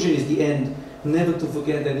conclusion is the end. Never to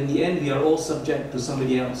forget that in the end we are all subject to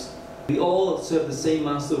somebody else. We all serve the same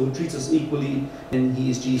master who treats us equally, and he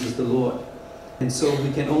is Jesus the Lord. And so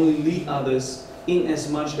we can only lead others in as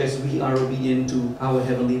much as we are obedient to our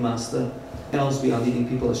heavenly master, else we are leading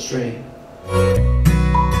people astray.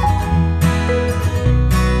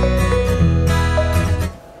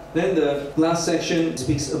 Then the last section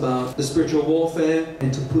speaks about the spiritual warfare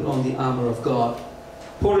and to put on the armor of God.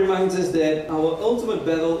 Paul reminds us that our ultimate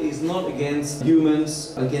battle is not against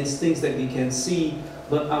humans, against things that we can see,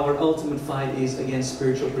 but our ultimate fight is against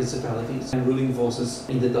spiritual principalities and ruling forces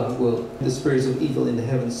in the dark world, the spirits of evil in the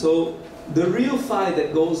heavens. So the real fight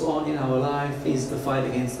that goes on in our life is the fight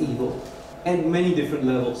against evil, and many different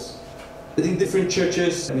levels. I think different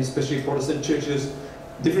churches, especially Protestant churches,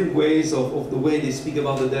 different ways of the way they speak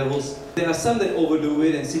about the devils. There are some that overdo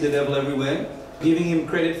it and see the devil everywhere, giving him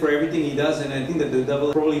credit for everything he does, and I think that the devil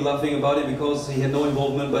is probably laughing about it because he had no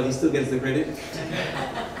involvement, but he still gets the credit.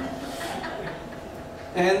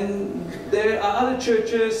 And there are other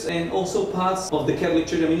churches and also parts of the Catholic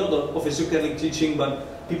Church, not the official Catholic teaching, but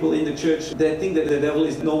people in the church that think that the devil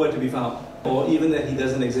is nowhere to be found, or even that he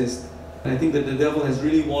doesn't exist. And I think that the devil has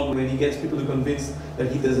really won when he gets people to convince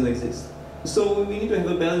that he doesn't exist. So we need to have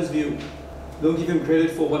a balanced view. Don't give him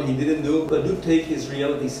credit for what he didn't do, but do take his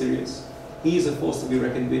reality serious. He is a force to be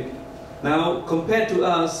reckoned with. Now, compared to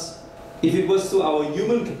us, if it was to our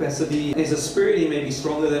human capacity, as a spirit he may be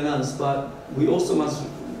stronger than us, but we also must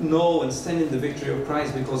know and stand in the victory of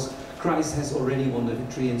Christ, because Christ has already won the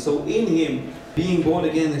victory. And so in him, being born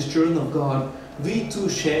again as children of God, we too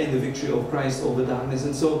share in the victory of Christ over darkness.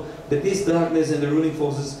 And so that this darkness and the ruling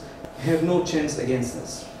forces have no chance against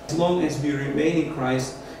us, as long as we remain in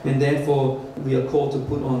Christ, and therefore we are called to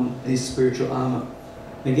put on this spiritual armor.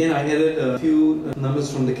 Again, I added a few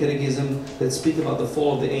numbers from the Catechism that speak about the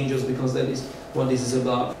fall of the angels, because that is what this is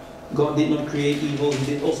about. God did not create evil, he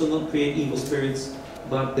did also not create evil spirits,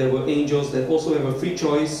 but there were angels that also have a free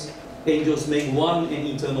choice. Angels make one and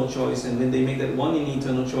eternal choice, and when they make that one and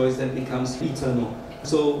eternal choice, that becomes eternal.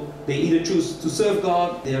 So they either choose to serve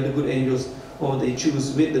God, they are the good angels, or they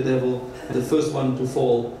choose with the devil, the first one to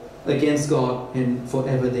fall against God, and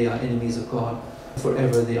forever they are enemies of God,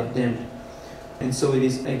 forever they are damned. And so it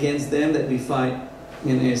is against them that we fight.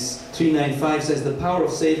 And as 395 says, the power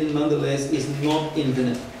of Satan nonetheless is not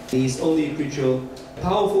infinite. He is only a creature,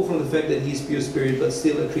 powerful from the fact that he is pure spirit, but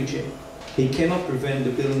still a creature. He cannot prevent the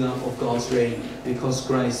building up of God's reign, because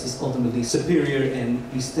Christ is ultimately superior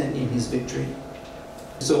and we stand in his victory.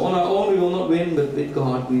 So on our own we will not win, but with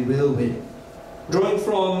God we will win. Drawing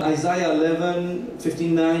from Isaiah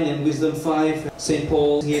 11:59 and Wisdom 5, St.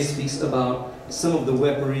 Paul here speaks about some of the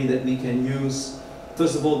weaponry that we can use.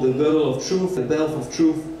 First of all, the girdle of truth, the belt of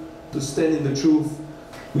truth, to stand in the truth.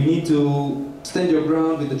 We need to stand your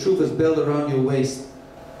ground with the truth as belt around your waist,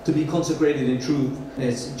 to be consecrated in truth,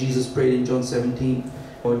 as Jesus prayed in John 17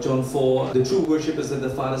 or John 4. The true worshippers that the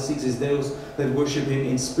Father seeks is those that worship him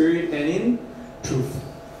in spirit and in truth.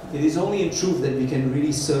 It is only in truth that we can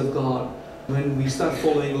really serve God. When we start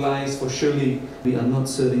following lies, for surely we are not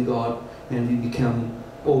serving God, and we become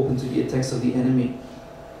open to the attacks of the enemy.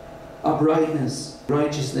 Uprightness,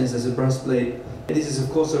 righteousness as a breastplate. And this is of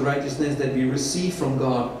course a righteousness that we receive from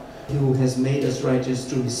God, who has made us righteous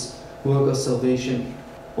through his work of salvation.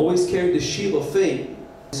 Always carry the shield of faith,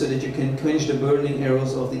 so that you can quench the burning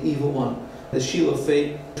arrows of the evil one. The shield of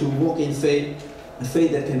faith, to walk in faith, a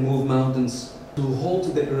faith that can move mountains. To hold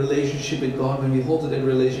to that relationship with God. When we hold to that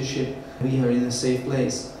relationship, we are in a safe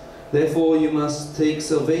place. Therefore you must take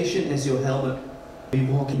salvation as your helmet. We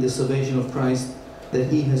walk in the salvation of Christ that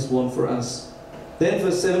he has won for us. Then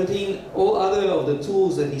verse 17, all other of the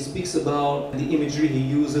tools that he speaks about, the imagery he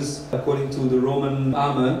uses according to the Roman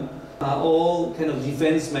armor, are all kind of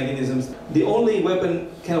defense mechanisms. The only weapon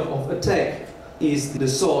kind of attack is the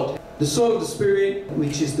sword of the Spirit,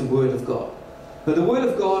 which is the Word of God. But the Word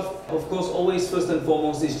of God, of course, always first and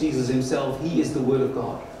foremost is Jesus himself. He is the Word of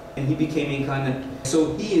God, and he became incarnate.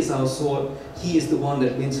 So he is our sword. He is the one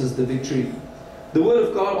that wins us the victory. The Word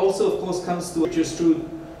of God also, of course, comes to just through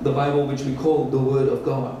the Bible, which we call the Word of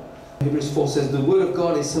God. Hebrews 4 says, the Word of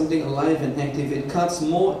God is something alive and active. It cuts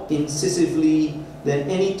more incisively than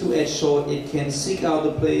any two-edged sword. It can seek out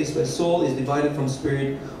the place where soul is divided from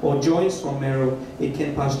spirit, or joints from marrow. It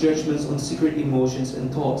can pass judgments on secret emotions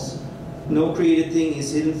and thoughts. No created thing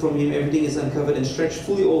is hidden from Him. Everything is uncovered and stretched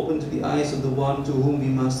fully open to the eyes of the one to whom we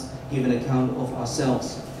must give an account of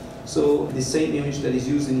ourselves. So the same image that is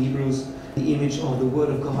used in Hebrews, the image of the Word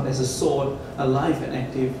of God as a sword, alive and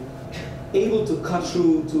active, able to cut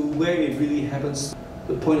through to where it really happens,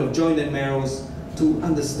 the point of joint and marrows, to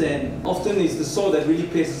understand. Often it's the sword that really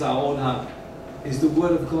pierces our own heart. It's the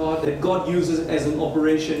Word of God that God uses as an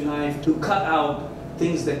operation knife to cut out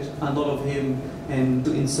things that are not of Him and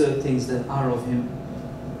to insert things that are of Him.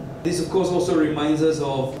 This of course also reminds us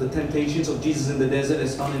of the temptations of Jesus in the desert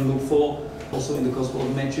as found in Luke 4, also in the Gospel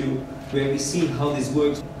of Matthew, where we see how this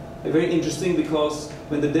works. Very interesting, because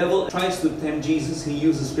when the devil tries to tempt Jesus, he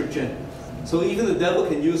uses Scripture. So even the devil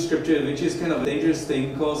can use Scripture, which is kind of a dangerous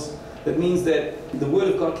thing, because that means that the Word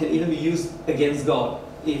of God can even be used against God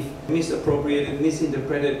if misappropriated,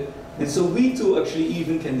 misinterpreted. And so we too actually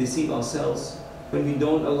even can deceive ourselves when we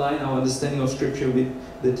don't align our understanding of Scripture with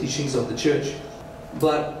the teachings of the church.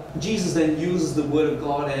 But Jesus then uses the Word of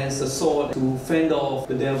God as a sword to fend off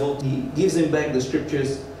the devil. He gives him back the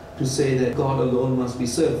Scriptures to say that God alone must be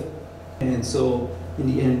served. And so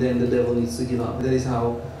in the end then the devil needs to give up. That is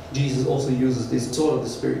how Jesus also uses this sword of the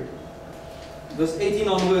Spirit. Verse 18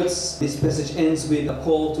 onwards, this passage ends with a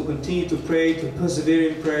call to continue to pray, to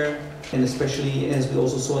persevere in prayer, and especially, as we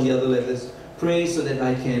also saw in the other letters, pray so that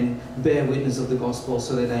I can bear witness of the gospel,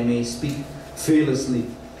 so that I may speak fearlessly,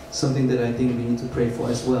 something that I think we need to pray for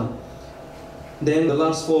as well. Then the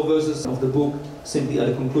last 4 verses of the book simply are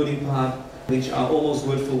the concluding part, which are almost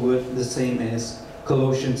word for word the same as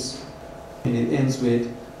Colossians. And it ends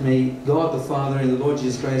with, may God the Father and the Lord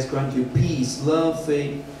Jesus Christ grant you peace, love,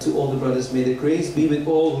 faith to all the brothers. May the grace be with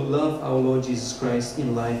all who love our Lord Jesus Christ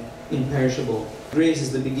in life imperishable. Grace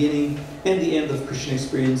is the beginning and the end of Christian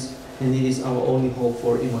experience, and it is our only hope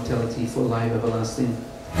for immortality, for life everlasting.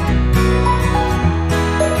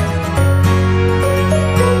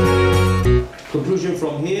 Conclusion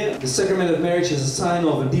from here, the sacrament of marriage is a sign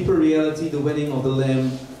of a deeper reality, the wedding of the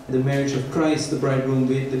Lamb, the marriage of Christ, the bridegroom,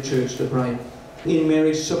 with the church, the bride. In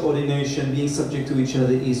marriage, subordination, being subject to each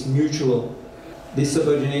other, is mutual. This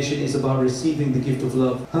subordination is about receiving the gift of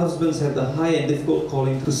love. Husbands have the high and difficult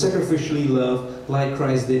calling to sacrificially love like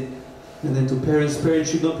Christ did. And then to parents, parents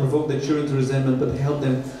should not provoke their children to resentment, but help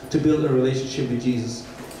them to build a relationship with Jesus.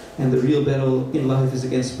 And the real battle in life is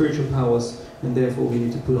against spiritual powers, and therefore we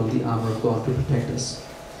need to put on the armor of God to protect us.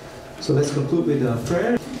 So let's conclude with a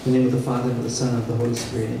prayer. In the name of the Father, and of the Son, and of the Holy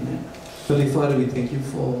Spirit. Amen. Heavenly Father, we thank you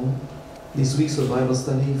for these weeks of Bible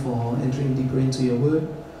study, for entering deeper into your word,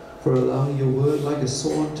 for allowing your word like a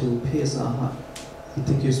sword to pierce our heart. We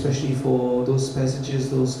thank you especially for those passages,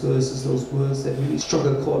 those verses, those words that really struck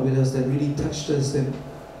a chord with us, that really touched us, that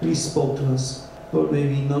really spoke to us. Lord, may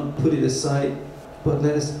we not put it aside, but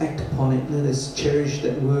let us act upon it. Let us cherish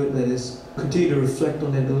that word. Let us continue to reflect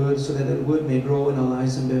on that word, so that that word may grow in our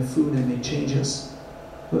lives and bear fruit and may change us.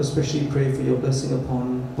 Lord, especially pray for your blessing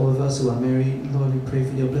upon all of us who are married. Lord, we pray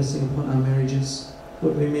for your blessing upon our marriages.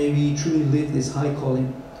 Lord, may we truly live this high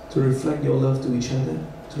calling to reflect your love to each other,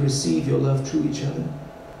 to receive your love through each other,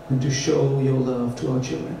 and to show your love to our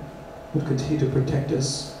children. Lord, continue to protect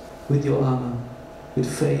us with your armor, with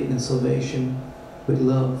faith and salvation, with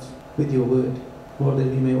love, with your word. Lord, that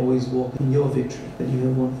we may always walk in your victory that you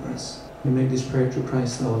have won for us. We make this prayer through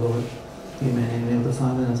Christ our Lord. Amen. In the name of the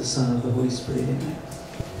Father, and of the Son, and of the Holy Spirit. Amen.